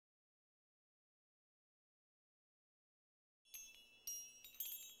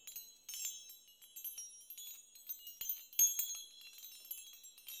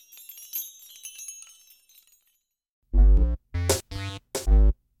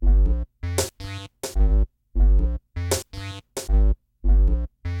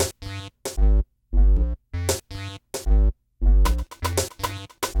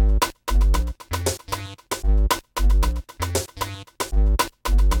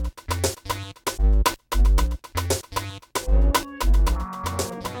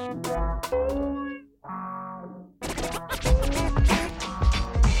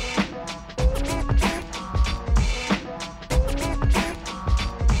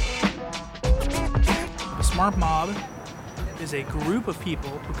Smart Mob is a group of people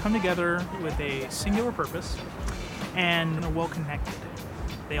who come together with a singular purpose and are well connected.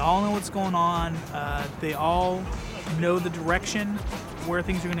 They all know what's going on. They all know the direction where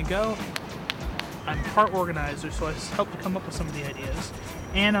things are going to go. I'm part organizer, so I helped to come up with some of the ideas.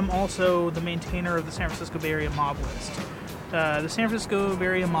 And I'm also the maintainer of the San Francisco Bay Area Mob List. The San Francisco Bay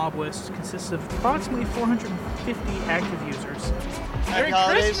Area Mob List consists of approximately 450 active users. Happy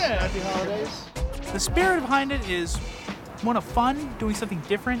holidays! Happy holidays! The spirit behind it is one of fun, doing something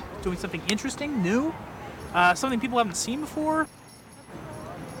different, doing something interesting, new, something people haven't seen before.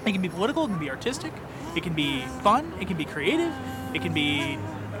 It can be political, it can be artistic, it can be fun, it can be creative, it can be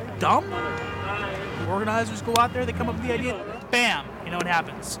dumb. The organizers go out there, they come up with the idea, bam, you know what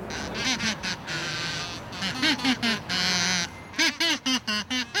happens.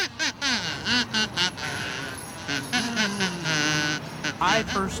 I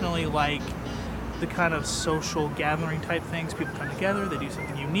personally like the kind of social gathering type things. People come together, they do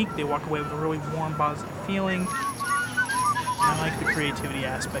something unique, they walk away with a really warm, positive feeling. I like the creativity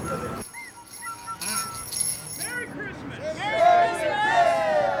aspect of it. Merry Christmas!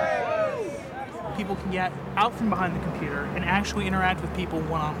 People can get out from behind the computer and actually interact with people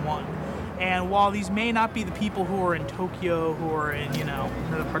one-on-one. And while these may not be the people who are in Tokyo, who are in,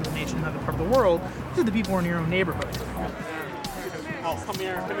 another part of the nation, another part of the world, these are the people who are in your own neighborhood. Oh, come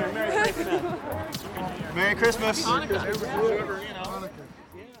here, Merry Christmas! Merry Christmas! Hanukkah.